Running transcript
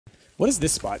What is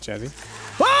this spot, Jazzy?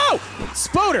 Whoa!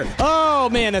 Spoder! Oh,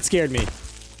 man, that scared me.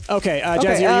 Okay, Jazzy,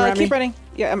 are you around me? Keep running.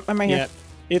 Yeah, I'm right here. Yeah.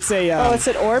 It's a... oh, it's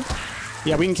an orb?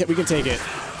 Yeah, we can take it.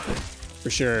 For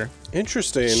sure.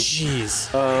 Interesting. Jeez.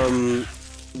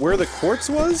 Where the quartz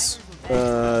was,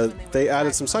 they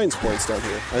added some science points down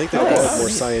here. I think they added more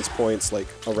science points, like,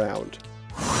 around.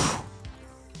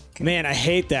 Man, I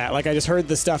hate that. Like, I just heard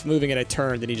the stuff moving and I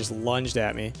turned and he just lunged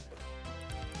at me.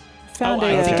 Found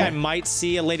I think I might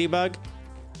see a ladybug.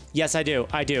 Yes, I do.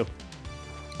 I do.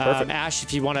 Perfect. Ash,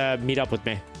 if you want to meet up with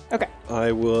me. Okay.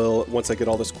 I will, once I get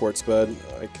all this quartz bed,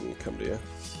 I can come to you.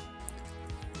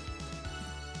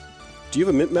 Do you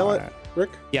have a mint mallet,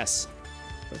 Rick? Yes.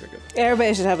 Okay, good.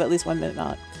 Everybody should have at least 1 minute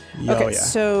knot. Oh, Okay, yeah.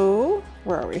 so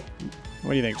where are we?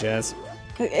 What do you think, Jazz?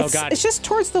 It's, God. it's just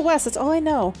towards the west. That's all I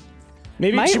know.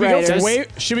 Maybe Might should Riders.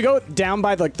 we go down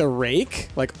by like the rake,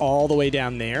 like all the way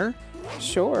down there?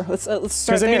 Sure. Let's start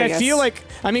Because I there. mean, I feel like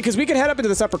because we could head up into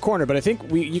this upper corner, but I think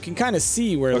you can kind of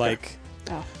see where like.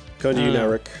 Oh. Coming to you now,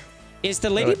 Rick. Is the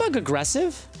ladybug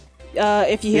aggressive?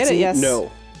 If you hit it, yes.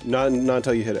 No, not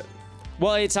until you hit it.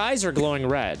 Well, its eyes are glowing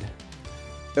red.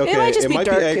 Okay, It might just be dark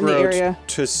in the aggroed area.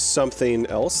 to something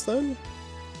else then.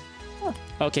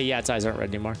 Okay, yeah, its eyes aren't red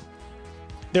anymore.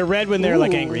 They're red when they're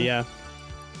like Ooh. angry, yeah.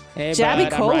 Hey, Jabby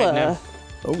bud, I'm riding Cola. him.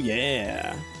 Oh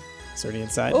yeah. It's already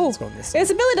inside. Oh, Let's go in this. it's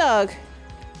a Billy Dog.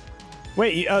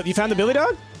 Wait, you found the Billy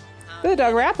Dog? Billy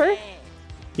Dog rapper.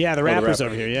 Yeah, the the rapper's rapper.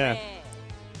 over here. Yeah.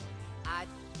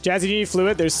 Jazzy, do you need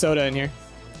fluid? There's soda in here.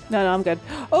 No, I'm good.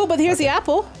 Oh, but here's the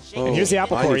apple. And here's the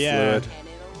apple I core. need Yeah.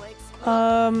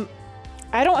 fluid.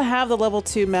 I don't have the level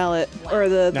 2 mallet or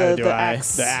Neither do the I.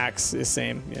 axe. The axe is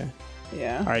same. Yeah.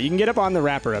 Yeah. All right, you can get up on the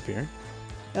wrapper up here.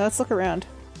 Now let's look around.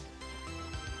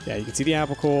 Yeah, you can see the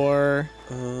apple core.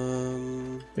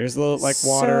 There's a little like So,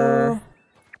 water.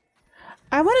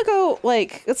 I want to go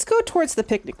let's go towards the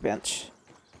picnic bench.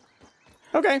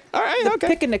 Okay. All right. The okay.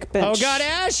 picnic bench. Oh God,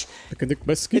 Ash! Picnic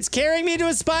biscuit. It's carrying me to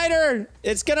a spider.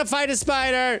 It's gonna fight a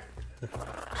spider.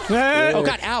 Oh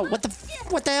God, ow! What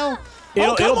the hell?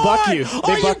 It'll- oh, come it'll buck on! you. They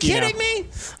Are you buck you now. kidding me?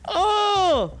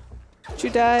 Oh! Did you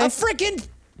die? A freaking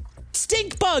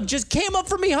stink bug just came up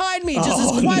from behind me, just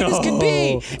as quiet as could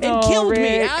be, and Oh, killed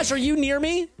me. Rick. Ash, are you near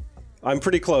me? I'm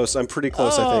pretty close. I think.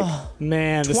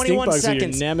 Man, the stink 21 bugs are your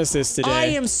seconds. nemesis today. I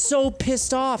am so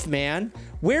pissed off, man.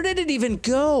 Where did it even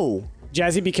go?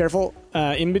 Jazzy, be careful.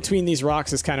 In between these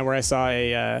rocks is kind of where I saw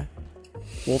a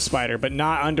wolf spider, but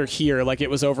not under here. Like it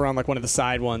was over on like one of the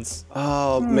side ones.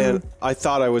 Oh man, I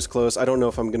thought I was close. I don't know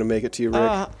if I'm gonna make it to you,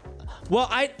 Rick. Well,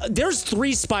 there's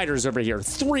 3 spiders over here.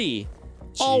 3.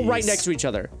 All right Jeez. next to each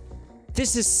other.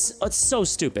 This is it's so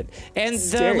stupid. And the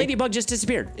Scary. ladybug just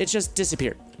disappeared. It just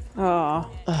disappeared. Oh.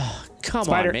 Come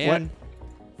Spider- on, man.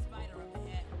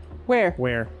 Where?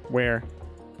 Where?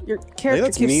 Your I think character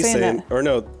that's keeps me saying saying, that. or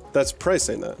no, that's Price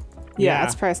saying that. Yeah, Yeah.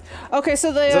 that's price. Okay,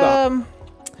 so it up?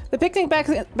 the picnic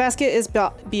basket is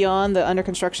beyond the under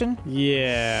construction.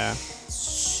 Yeah.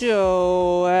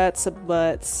 So that's a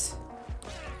but.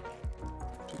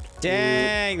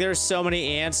 Dang, there's so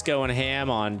many ants going ham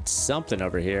on something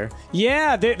over here.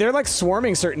 Yeah, they're like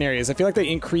swarming certain areas. I feel like they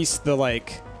increase the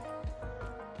like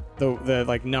the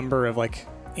like number of like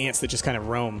ants that just kind of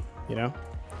roam, you know?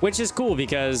 Which is cool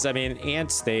because I mean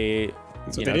ants they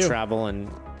That's you what know they do. travel in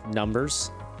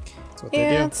numbers. That's what they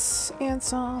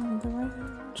Ants on the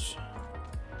range.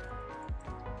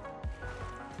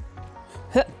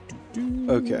 Huh.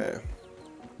 Okay.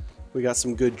 We got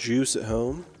some good juice at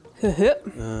home. Yep.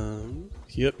 do.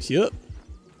 Yep.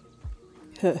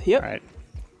 Yep. All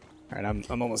right, I'm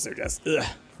almost there, Jess. Ugh.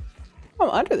 I'm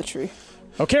under the tree.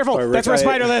 Oh, careful! Rick, That's where a I-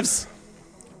 spider lives.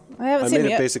 I haven't I seen made it it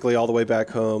yet. basically all the way back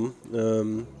home.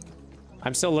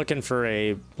 I'm still looking for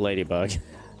a ladybug.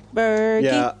 Bergie.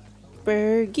 Yeah,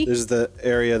 Bergie. this is the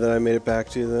area that I made it back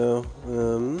to,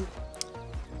 though.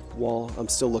 Wall, I'm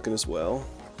still looking as well.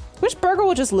 Wish Burgle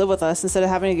would just live with us instead of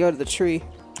having to go to the tree.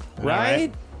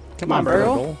 Right? Come on,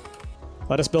 Burgle.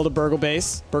 Let us build a Burgle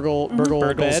base. Burgle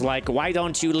Burgle's bed. like, why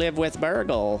don't you live with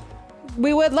Burgle?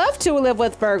 We would love to live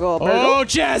with Burgle. Burgle. Oh,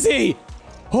 Jazzy!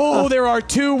 Oh, there are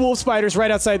 2 wolf spiders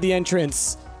right outside the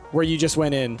entrance where you just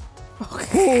went in. I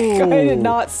did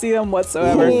not see them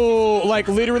whatsoever. Oh, like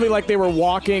literally like they were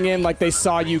walking in, like they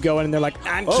saw you go in, and they're like,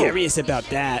 I'm curious about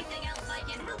that.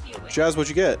 Jazz, what'd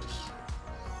you get?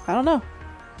 I don't know.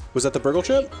 Was that the burgle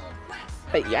chip?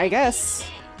 I guess.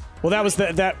 Well, that was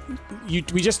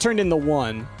we just turned in the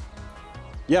 1.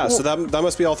 Yeah, so that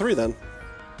must be all 3 then.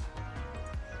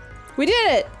 We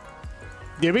did it.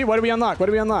 Did we? What did we unlock? What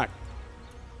did we unlock?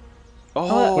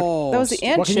 Oh, That was the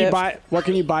ant What can you chip. buy? What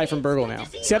can you buy from Burgle now?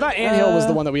 See, I thought Anthill was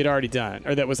the one that we had already done,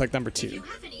 or that was like number 2.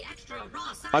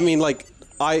 I mean, like,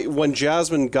 when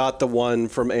Jasmine got the one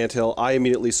from Anthill, I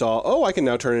immediately saw, oh, I can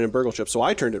now turn in a burgle chip, so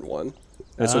I turned in one.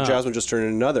 And so Jasmine just turned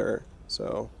in another,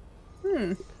 so...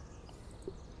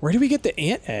 Where do we get the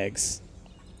ant eggs?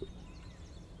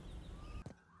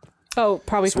 Oh,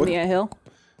 probably from the anthill.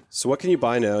 So what can you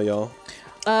buy now, y'all?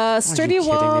 Sturdy kidding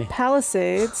wall me?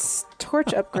 palisades,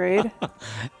 torch upgrade.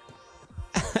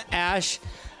 Ash,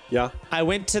 Yeah? I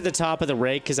went to the top of the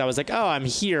rake because I was like, oh, I'm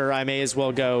here. I may as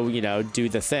well go, you know, do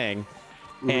the thing.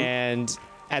 And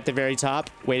at the very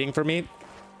top, waiting for me,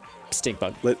 stink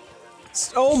bug.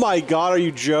 Oh my god, are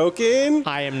you joking?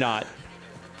 I am not.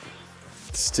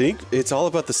 It's all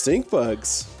about the stink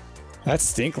bugs. That's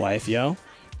stink life, yo.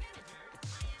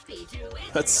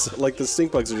 That's, like, the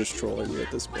stink bugs are just trolling me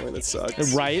at this point. It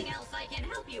sucks. Right?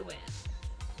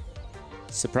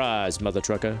 Surprise, mother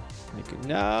trucker. Like,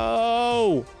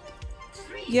 no!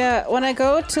 Yeah, when I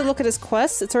go to look at his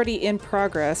quests, it's already in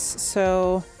progress,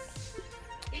 so...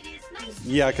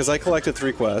 Yeah, because I collected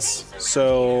 3 quests,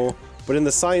 so... But in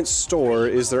the science store,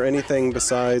 is there anything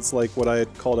besides, like, what I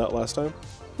had called out last time?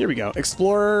 Here we go.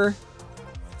 Explorer,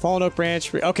 Fallen Oak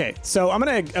Branch. Okay, so I'm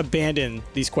going to abandon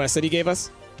these quests that he gave us.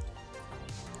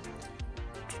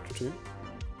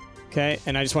 Okay,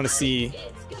 and I just want to see...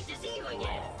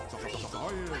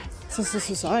 This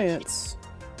is science.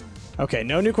 Okay,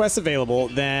 no new quests available.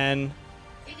 Then...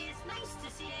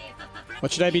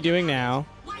 What should I be doing now?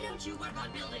 Why don't you work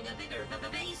on building a bigger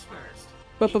base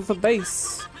first?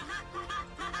 Base.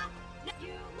 You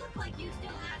look like you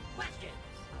still have questions.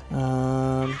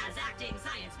 As acting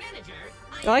science manager,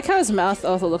 I like how his mouth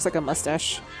also looks like a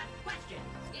mustache. have questions.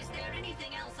 Is there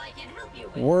anything else I can help you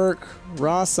with? Work,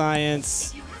 raw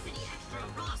science, If you have any extra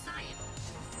raw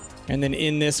science, and then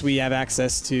in this we have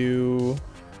access to...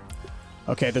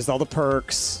 Okay, there's all the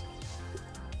perks.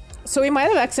 So we might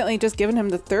have accidentally just given him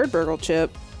the 3rd burgle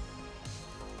chip.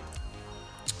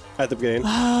 At the beginning.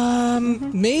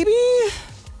 Maybe?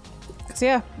 'Cause,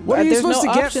 yeah. What are you there's supposed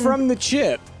no to get option- from the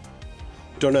chip?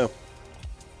 Don't know.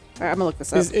 Alright, I'm gonna look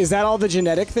this up. Is that all the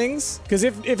genetic things? Because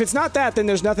if it's not that, then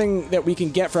there's nothing that we can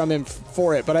get from him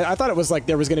for it. But I thought it was like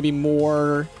there was going to be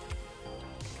more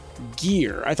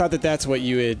gear. I thought that's what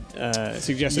you had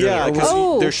suggested Yeah, earlier. because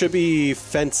Oh. there should be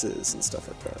fences and stuff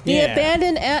like that. The Yeah.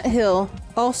 abandoned anthill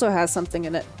also has something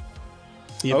in it.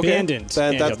 The abandoned.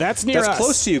 Anthill. That's near us. That's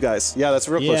close to you guys. Yeah, that's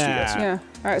real close to you guys. Yeah.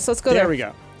 Alright, so let's go There there. we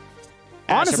go.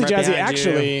 Ash, Honestly, I'm right Jazzy, behind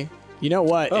actually, you know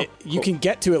what? Oh, You cool. can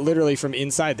get to it literally from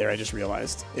inside there, I just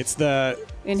realized. It's the...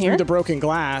 In through here? the broken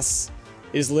glass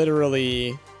is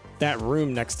literally that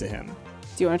room next to him.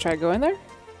 Do you want to try going there?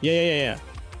 Yeah.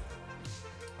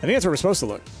 I think that's where we're supposed to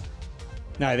look.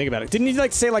 Now I think about it. Didn't he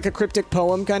like say like a cryptic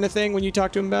poem kind of thing when you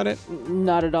talked to him about it?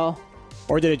 Not at all.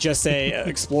 Or did it just say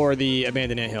explore the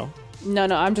abandoned anthill? No,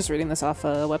 I'm just reading this off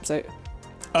a website.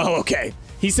 Oh, okay.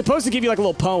 He's supposed to give you like a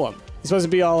little poem. He's supposed to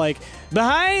be all like,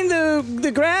 behind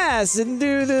the grass and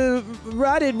through the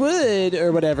rotted wood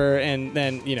or whatever, and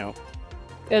then, you know.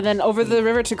 And then over the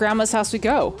river to Grandma's house we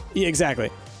go. Yeah, exactly.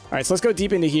 All right, so let's go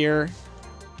deep into here.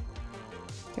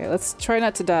 Okay, let's try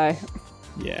not to die.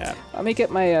 Yeah. Let me get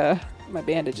my my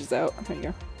bandages out. There you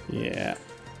go. Yeah.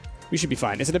 We should be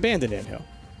fine. It's an abandoned anthill.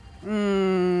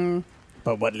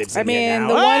 But what lives I in here mean, now?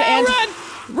 the one ant-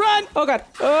 Run! Oh god.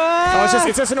 Oh,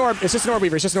 it's just an orb. It's just an orb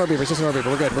weaver. It's just an orb weaver. It's just an orb weaver.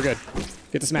 We're good.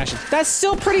 Get to smashing. That's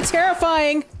still pretty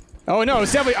terrifying. Oh no,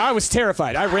 it's definitely. I was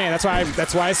terrified. I ran.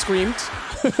 That's why I screamed.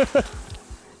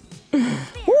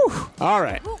 Whew. All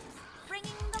right.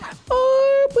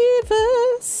 Orb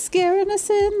weaver scaring us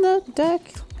in the dark,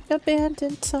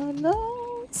 abandoned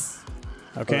tunnels.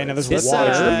 Okay, now this This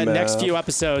water. next few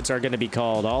episodes are going to be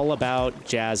called all about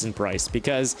Jazz and Bryce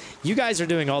because you guys are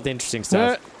doing all the interesting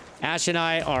stuff. Ash and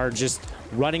I are just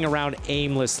running around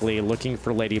aimlessly looking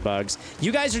for ladybugs.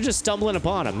 You guys are just stumbling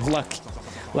upon them.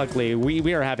 Luckily,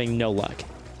 we are having no luck.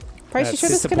 Bryce, you sure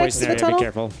This this is a connects to poison the area. Be tunnel?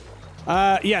 careful.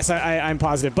 Yes, I'm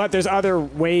positive. But there's other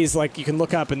ways, like you can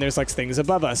look up and there's like things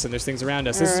above us and there's things around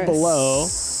us. This is Alright, below.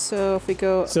 So if we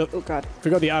go, So- oh god. If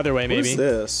we go the other way, What maybe. is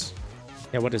this?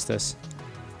 Yeah, what is this?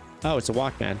 Oh, it's a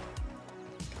Walkman.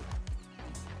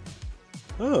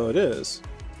 Oh, it is.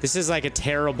 This is like a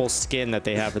terrible skin that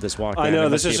they have for this Walkman. I know, It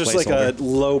this must is be just like a placeholder.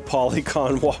 low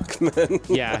polygon Walkman.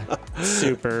 Yeah,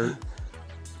 super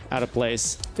out of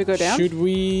place. If we go down? Should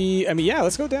we? I mean, yeah,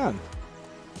 let's go down.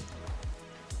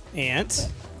 Ant,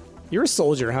 you're a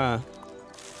soldier, huh?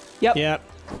 Yep. Yep.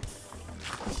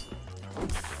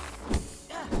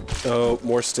 Oh,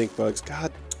 more stink bugs.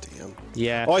 God damn.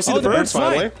 Yeah. Oh, I see the birds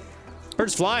flying. finally.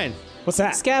 Bird's flying. What's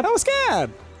that? Scab. Oh,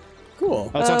 scab.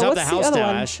 Cool. Oh, it's on top of the what's house other now,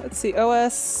 one? Ash. Let's see.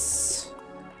 OS.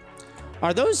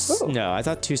 Are those? Ooh. No, I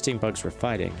thought 2 stink bugs were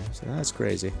fighting. So that's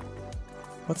crazy.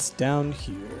 What's down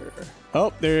here?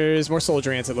 Oh, there's more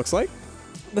soldier ants, it looks like.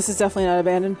 This is definitely not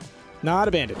abandoned. Not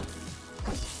abandoned.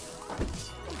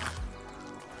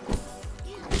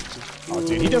 Oh,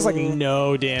 dude, he does like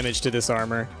no damage to this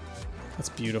armor. That's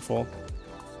beautiful.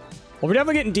 Well, we're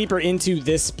definitely getting deeper into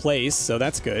this place, so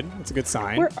that's good. That's a good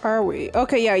sign. Where are we?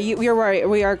 Okay, yeah, you're right.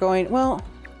 We are going. Well,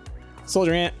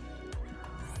 Soldier ant.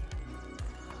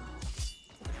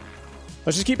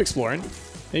 Let's just keep exploring.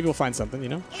 Maybe we'll find something, you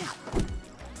know?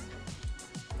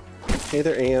 Hey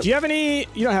there, ant. Do you have any...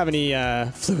 You don't have any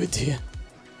fluid, do you?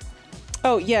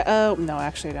 oh yeah. Oh no,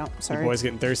 actually I don't. The Sorry. boy's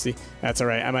getting thirsty. That's all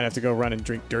right. I might have to go run and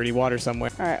drink dirty water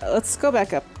somewhere. All right, let's go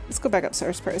back up. Let's go back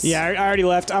upstairs first. Yeah, I already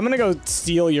left. I'm going to go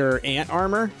steal your ant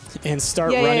armor and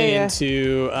start running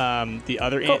into the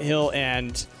other ant hill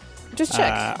and... Just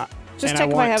check. Just and check I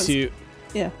if I want haven't. to...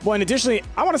 Yeah. Well, and additionally,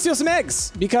 I want to steal some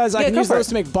eggs because I can go use for those it.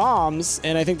 to make bombs,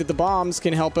 and I think that the bombs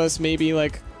can help us maybe,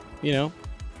 like, you know,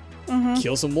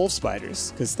 kill some wolf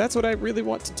spiders because that's what I really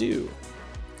want to do.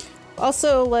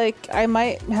 Also, like, I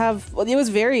might have. Well, it was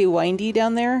very windy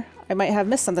down there. I might have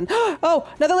missed something. Oh,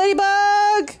 another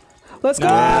ladybug! Let's go!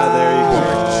 Yeah, there you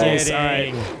go. Nice. All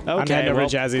right. I'm Okay, heading over well,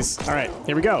 to Jazzy's. All right,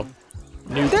 here we go.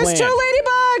 New There's plan. 2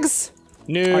 ladybugs!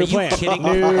 New Are you plan. kidding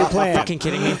me? New plan. Fucking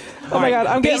kidding me? Oh my god,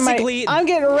 I'm basically,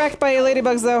 getting wrecked by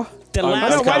ladybugs though. the I'm Oh,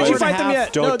 last no, why did you hour and fight a them half-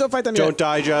 yet? No, don't fight them Don't yet.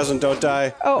 die, Jasmine. Don't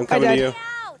die. Oh, I'm coming I to died. you.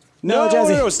 No, No,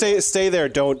 Jazzy. no, stay there.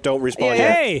 Don't respawn Yeah,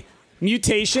 yet. Hey,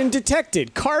 mutation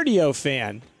detected. Cardio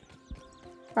fan.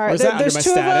 All right, Was that there's under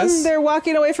 2 my of them. status? They're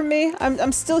walking away from me.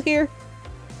 I'm still here.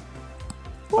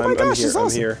 Oh my I'm gosh, here. this is I'm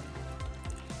awesome. here.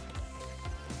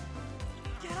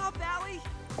 Get up, Allie!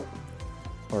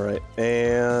 All right,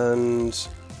 and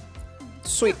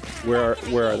Sweet. where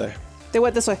are they? They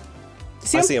went this way.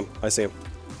 See I 'em? see him. I see him.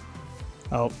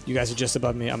 Oh, you guys are just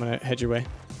above me. I'm gonna head your way.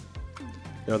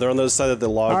 No, they're on the other side of the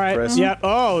log, All right. Chris. Yep.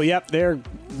 Oh, yep. They're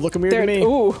looking weird to me.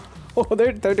 Ooh. Oh,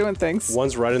 they're doing things.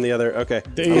 One's right in the other. Okay.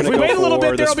 I'm If gonna we go wait a little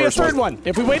for bit, there'll this be a first third one.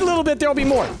 If we wait a little bit, there'll be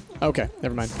more. Okay,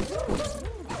 never mind.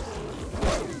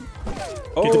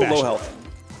 Oh, Get the bash. low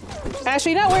health. Ash, are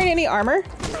you not wearing any armor?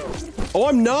 Oh,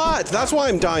 I'm not. That's why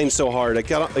I'm dying so hard. I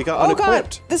got Oh god,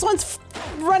 unequipped. this one's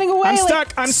running away. I'm like,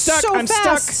 stuck, I'm stuck, so I'm stuck.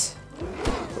 fast.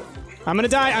 I'm gonna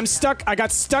die. I'm stuck. I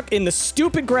got stuck in the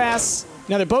stupid grass.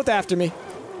 Now they're both after me.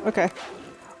 Okay.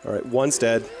 All right, one's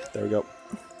dead. There we go.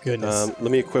 Goodness.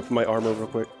 Let me equip my armor real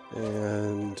quick.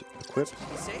 And equip.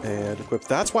 And equip.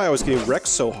 That's why I was getting wrecked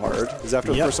so hard. Because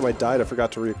after the Yep. first time I died, I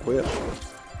forgot to re-equip.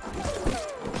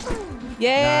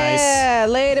 Yeah,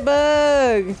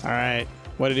 ladybug. All right.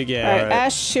 What did he get? All right, right.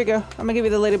 Ash, here you go. I'm gonna give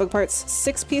you the ladybug parts.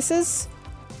 6 pieces,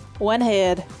 1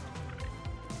 head.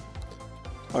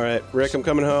 All right, Rick, I'm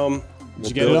coming home. We'll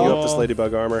you get it build you all? up this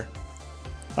ladybug armor.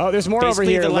 Oh, there's more over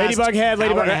Basically, here. the last Ladybug head, hour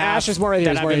ladybug. and a half Ash is more right here. that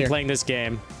There's I've more right been here. playing this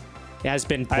game. It has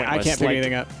been pointless. I can't pick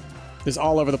anything up. There's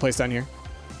all over the place down here.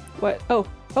 What? Oh,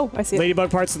 I see it. Ladybug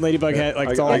parts and ladybug head. Like,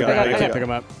 I it's all got over. it, I I can't got it. pick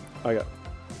them up. I got.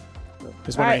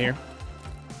 There's one All right right. here.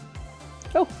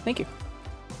 Oh, thank you.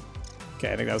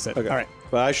 Okay, I think that was it. Okay. All right.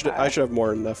 But I should have more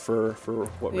than enough for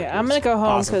what. Rick Yeah, I'm needs. gonna go home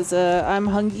Awesome. because I'm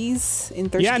hungies in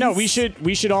thirsty. Yeah, no, we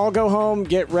should all go home,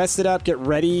 get rested up, get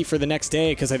ready for the next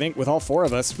day. Because I think with all 4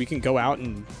 of us, we can go out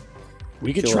and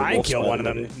we could Kill a try and wolf kill one of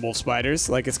spider, them maybe. wolf spiders.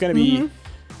 Like it's gonna be.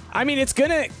 I mean, it's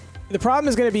gonna. The problem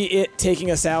is gonna be it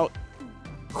taking us out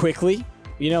quickly.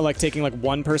 You know, like taking like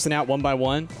one person out one by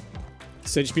one.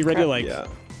 So just be ready to like Yeah.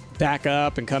 back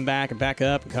up and come back and back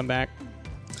up and come back.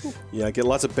 Yeah, get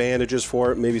lots of bandages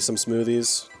for it. Maybe some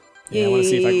smoothies. Yeah, I want to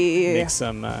see if I can Yeah. make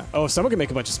some. Oh, if someone can make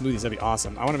a bunch of smoothies, that'd be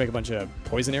awesome. I want to make a bunch of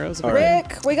poison arrows. That'd be All right.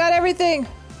 Rick, we got everything.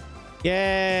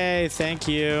 Yay! Thank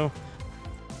you.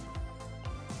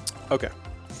 Okay.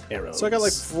 great. Arrows. So I got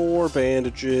like 4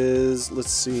 bandages. Let's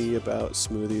see about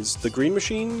smoothies. The green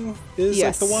machine is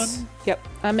Yes. like the one? Yep.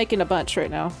 I'm making a bunch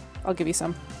right now. I'll give you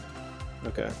some.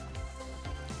 Okay.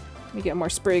 Let me get more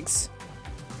sprigs.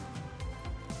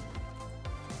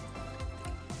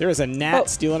 There is a gnat Oh.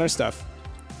 stealing our stuff.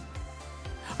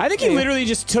 I think he Hey. literally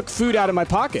just took food out of my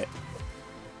pocket.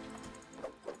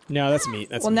 No, that's meat.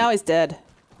 That's Well, meat. now he's dead.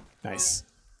 Nice.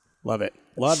 Love it.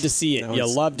 Love to see it. Now You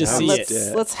it's- love to now see it's it.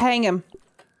 dead. Let's hang him.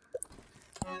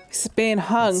 He's being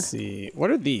hung. Let's see. What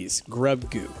are these? Grub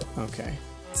goop. Okay.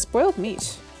 Spoiled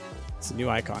meat. It's a new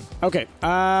icon. Okay. All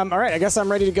right. I guess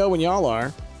I'm ready to go when y'all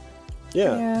are.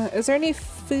 Yeah. Yeah. Is there any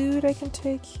food I can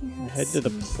take here? Let's Head to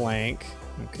the see. plank.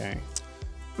 Okay.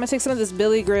 I'm gonna take some of this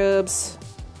Billy Grubs.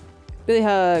 Billy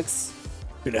Hugs.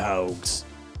 Good hogs.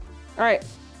 All right.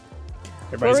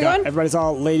 Everybody's we going? Everybody's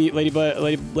all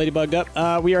ladybugged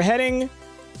up. We are heading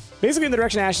Basically, in the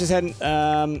direction Ash is heading,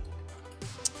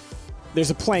 there's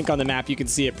a plank on the map. You can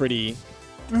see it pretty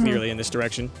clearly in this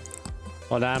direction.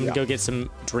 Hold on, I'm gonna go get some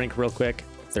drink real quick.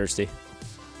 Thirsty.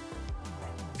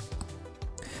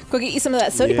 Go get you some of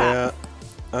that soda pop.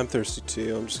 I'm thirsty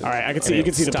too. I'm just. All right, I can see. You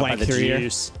can see the Stop by plank through here.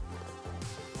 juice.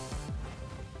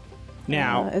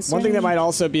 Now, is one there thing that any- might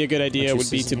also be a good idea What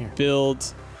would be juice is to in here?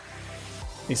 build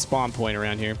a spawn point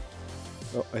around here.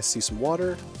 Oh, I see some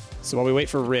water. So while we wait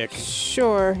for Rick,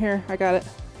 Sure, here, I got it.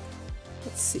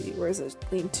 Let's see, where's it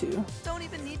lean to? Don't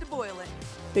even need to boil it.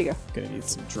 There you go. gonna need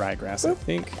some dry grass, I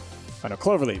think. Oh no,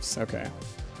 clover leaves. Okay.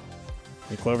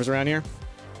 Any clovers around here?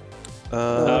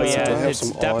 Oh do I yeah, have it's,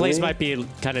 some that on place me? might be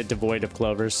kind of devoid of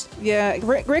clovers. Yeah,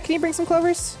 Rick, can you bring some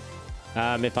clovers?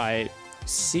 If I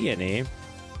see any.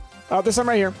 Oh, there's some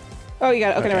right here. Oh, you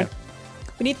got it. Okay, Okay. never mind.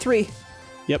 We need 3.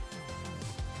 Yep.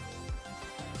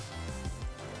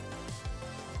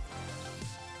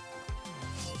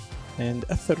 And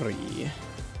a 3.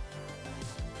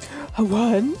 A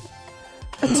 1.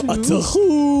 A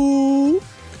 2.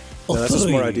 No, that's a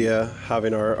smart idea,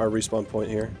 having our respawn point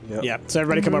here. Yep. Yeah, so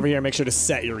everybody come over here. Make sure to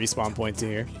set your respawn point to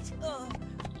here. It's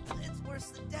worse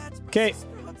than Dad's. Okay.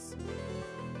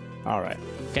 All right.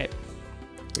 Okay.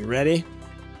 We ready?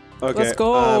 Okay. Let's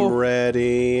go. I'm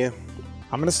ready.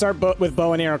 I'm going to start with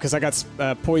bow and arrow because I got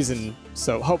poison.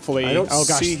 So hopefully... I don't oh,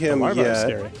 gosh, see the him larvae are yet.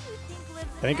 scary.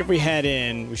 I think if we head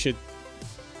in, we should...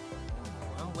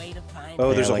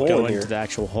 Oh, there's Yeah, a like hole go in here. into the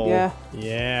actual hole. Yeah.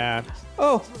 Yeah.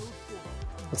 Oh,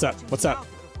 What's up? What's up?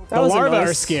 that The was a larvae are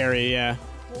noise. scary, yeah.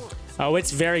 Oh,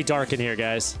 it's very dark in here,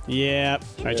 guys. Yeah.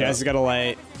 All right, Yeah. Jazz has got a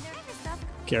light.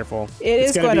 Careful. It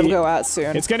is going to be, go out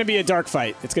soon. It's going to be a dark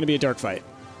fight. It's going to be a dark fight.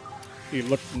 You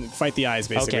look, fight the eyes,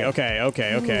 basically. Okay.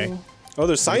 Oh,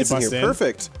 there's science in here. bust in.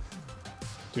 Perfect.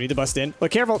 Do we need to bust in?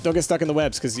 But careful, don't get stuck in the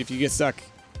webs, because if you get stuck...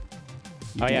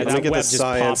 Oh yeah, Let me that get web the just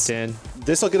science. popped in.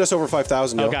 This will get us over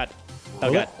 5,000. Oh yo. god.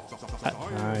 Oh god.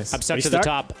 Nice. I'm stuck Are you to the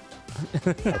top.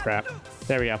 Oh, crap.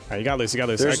 There we go. All right, you got loose. All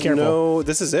There's right, careful. no.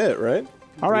 This is it, right?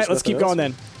 All right, There's let's keep nothing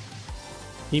going else?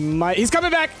 then. He's coming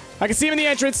back. I can see him in the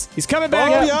entrance. He's coming Oh,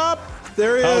 back. yup.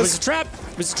 There he Oh, it was is. a trap.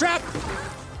 It was a trap.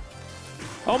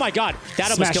 Oh my god.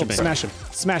 That almost Smash killed him, me. smash him.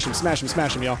 Smash him, smash him,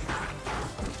 smash him, y'all.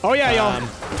 Oh, yeah, y'all.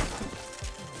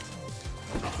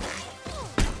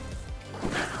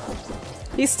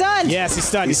 He's stunned. Yes, he's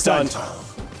stunned. He's stunned.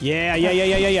 Yeah.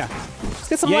 Let's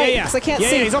get some Yeah, light, yeah. because I can't yeah,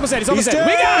 see. Yeah, he's almost dead. He's almost He's dead.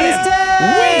 We got dead. him.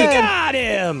 He's We dead. got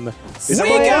him. Is We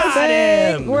that got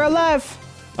Dang, him. we're alive.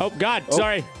 Oh god,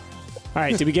 sorry. All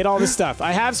right, did we get all this stuff?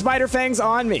 I have spider fangs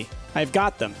on me. I've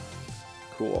got them.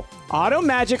 Cool. Auto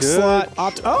magic Good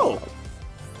slot. Oh,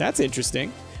 that's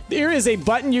interesting. There is a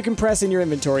button you can press in your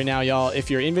inventory now, y'all. If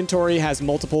your inventory has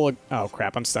multiple... Oh,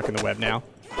 crap. I'm stuck in the web now.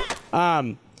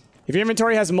 If your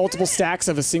inventory has multiple stacks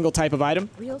of a single type of item,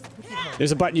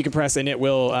 there's a button you can press and it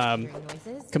will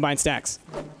combine stacks.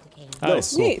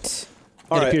 Nice. Neat.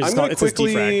 All right, appears I'm it's going called- to it says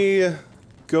quickly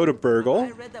go to Burgle.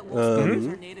 read that wolves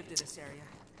are native to this area.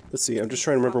 Let's see. I'm just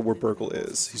trying to remember where Burgle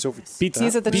is. He's over. Beats,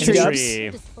 He's at the beats tree. dubs.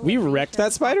 Tree. We wrecked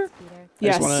that spider?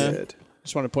 Yes.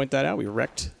 Just want to point that out. We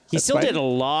wrecked He that still spider. did a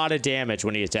lot of damage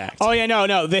when he attacked. Oh, yeah,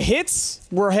 no. The hits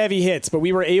were heavy hits, but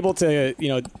we were able to,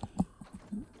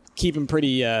 keep him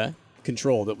pretty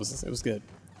controlled. It was good.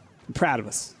 I'm proud of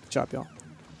us. Good job, y'all.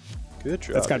 Good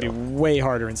job. That's got to be way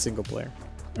harder in single player.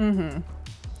 Mm-hmm.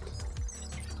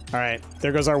 All right,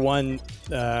 there goes our one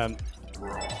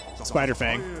spider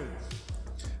fang.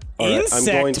 All right, I'm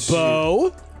going Insect to-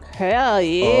 bow. Hell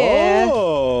yeah.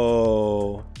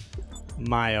 Oh.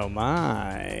 My, oh,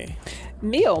 my.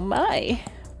 Me oh my.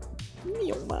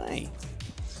 Me, oh, my.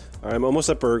 All right, I'm almost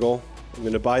at Burgle. I'm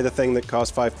going to buy the thing that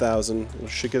costs 5,000. It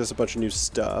should get us a bunch of new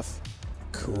stuff.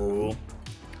 Cool.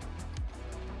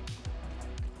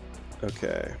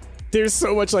 Okay. There's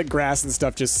so much like grass and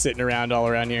stuff just sitting around all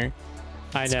around here.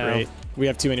 I It's know. great. We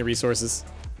have too many resources.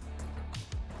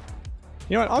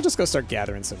 You know what? I'll just go start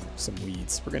gathering some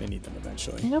weeds. We're gonna need them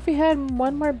eventually. You know, if we had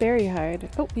one more berry hide.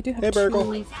 Oh, we do have Hey, Burgle.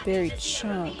 2 berry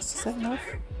chunks. Is that enough?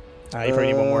 You probably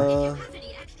need one more.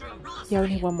 Any extra raw Yeah, we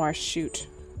need one more. Shoot.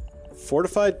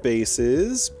 Fortified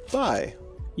bases. Buy.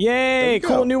 Yay! you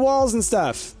Cool go. new walls and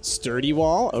stuff. Sturdy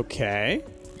wall. Okay.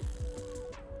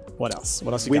 What else?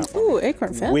 What else you got? for me? Ooh,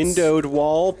 acorn fence. Windowed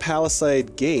wall,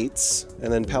 palisade gates,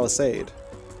 and then palisade.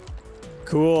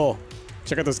 Cool.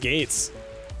 Check out those gates.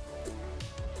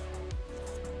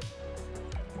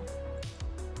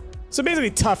 So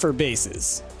basically tougher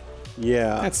bases.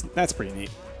 Yeah. That's pretty neat.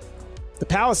 The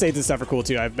palisades and stuff are cool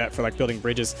too, I bet, for like building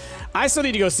bridges. I still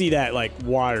need to go see that like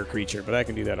water creature, but I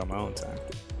can do that on my own time.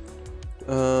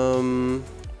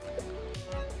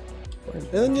 And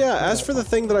then, yeah, as for the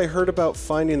thing that I heard about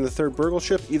finding the third Burgle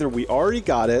ship, either we already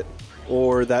got it,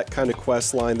 or that kind of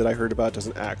quest line that I heard about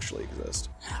doesn't actually exist.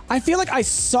 I feel like I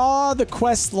saw the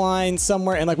quest line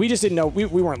somewhere, and like we just didn't know. We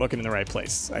weren't looking in the right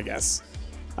place, I guess.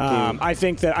 I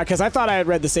think that because I thought I had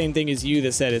read the same thing as you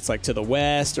that said it's like to the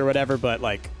west or whatever, but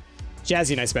like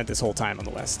Jazzy and I spent this whole time on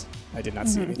the west. I did not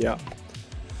see anything. Yeah.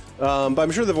 But I'm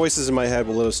sure the voices in my head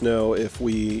will let us know if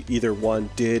we either,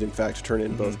 one, did in fact turn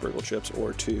in both Burgle chips,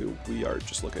 or two, we are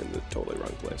just looking in the totally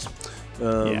wrong place.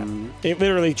 Yeah. It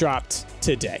literally dropped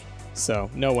today,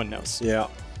 so no one knows. Yeah.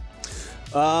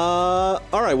 All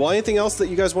right. Well, anything else that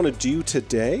you guys want to do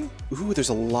today? Ooh, there's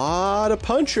a lot of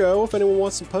Puncho. If anyone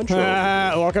wants some Puncho.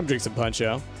 Well, come drink some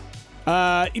Puncho.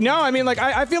 No, I mean, like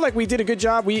I feel like we did a good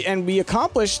job. We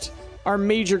accomplished our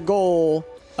major goal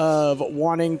of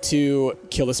wanting to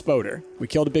kill a Spoder. We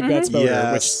killed a big bad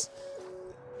Spoder, which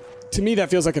to me that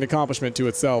feels like an accomplishment to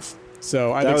itself.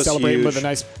 So I think celebrating with a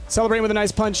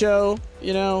nice Puncho,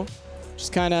 you know,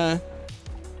 just kind of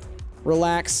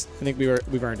relax. I think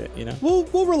we've earned it, you know.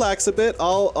 We'll relax a bit.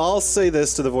 I'll say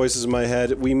this to the voices in my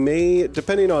head. We may,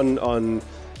 depending on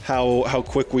how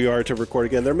quick we are to record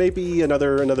again, there may be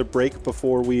another break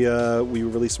before we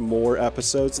release more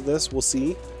episodes of this. We'll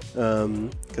see.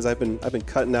 Because I've been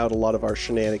cutting out a lot of our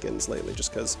shenanigans lately,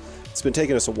 just because it's been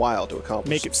taking us a while to accomplish.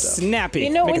 Make it stuff. snappy. You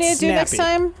know what we need to do next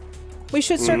snappy. time? We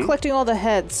should start collecting all the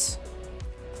heads.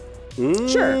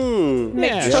 Sure.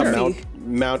 Yeah, trophy. sure.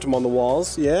 Mount them on the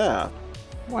walls. Yeah.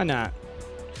 Why not?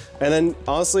 And then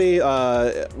honestly,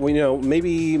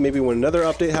 maybe when another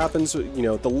update happens, you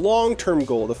know, the long-term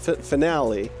goal, the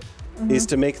finale, is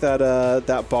to make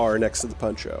that bar next to the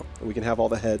Puncho, and we can have all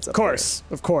the heads up there.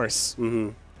 Of course.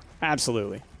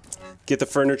 Absolutely. Get the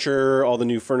furniture, all the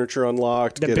new furniture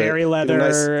unlocked. The get berry leather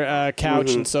nice,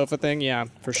 couch and sofa thing. Yeah,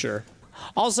 for sure.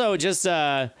 Also, just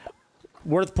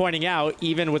worth pointing out,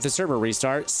 even with the server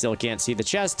restart, still can't see the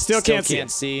chest. Still can't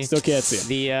see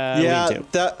the yeah,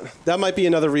 that might be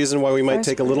another reason why we might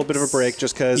take a little bit of a break,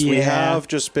 just because we have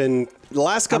just been the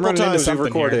last couple of times we've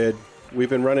recorded. We've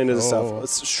been running into stuff.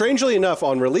 Strangely enough,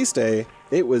 on release day,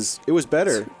 it was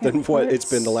better than what it's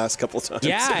been the last couple of times.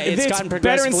 Yeah, it's gotten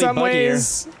better in progressively some buggier.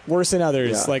 ways, worse in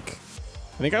others. Yeah. Like,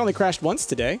 I think I only crashed once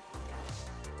today.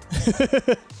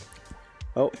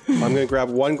 Oh, I'm going to grab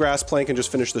one grass plank and just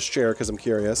finish this chair because I'm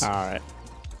curious. All right.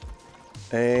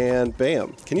 And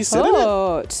bam. Can you sit in it?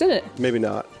 Oh, sit in it. Maybe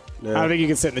not. No. I don't think you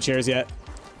can sit in the chairs yet.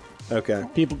 Okay.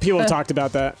 People have talked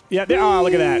about that. Yeah. Oh,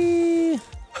 look at that.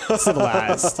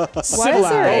 Civilized. Why is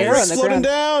there air We're on the floating ground?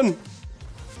 down.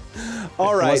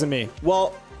 All right. It wasn't me.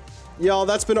 Well, y'all,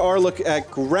 that's been our look at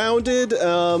Grounded.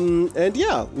 And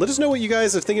yeah, let us know what you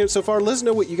guys are thinking so far. Let us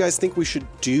know what you guys think we should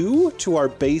do to our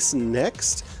base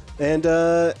next.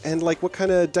 And like what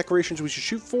kind of decorations we should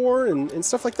shoot for and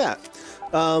stuff like that.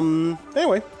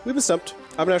 Anyway, we've been Stumped.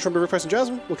 I've been Ash from River Price and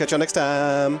Jasmine. We'll catch y'all next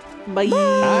time. Bye.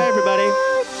 Bye, everybody.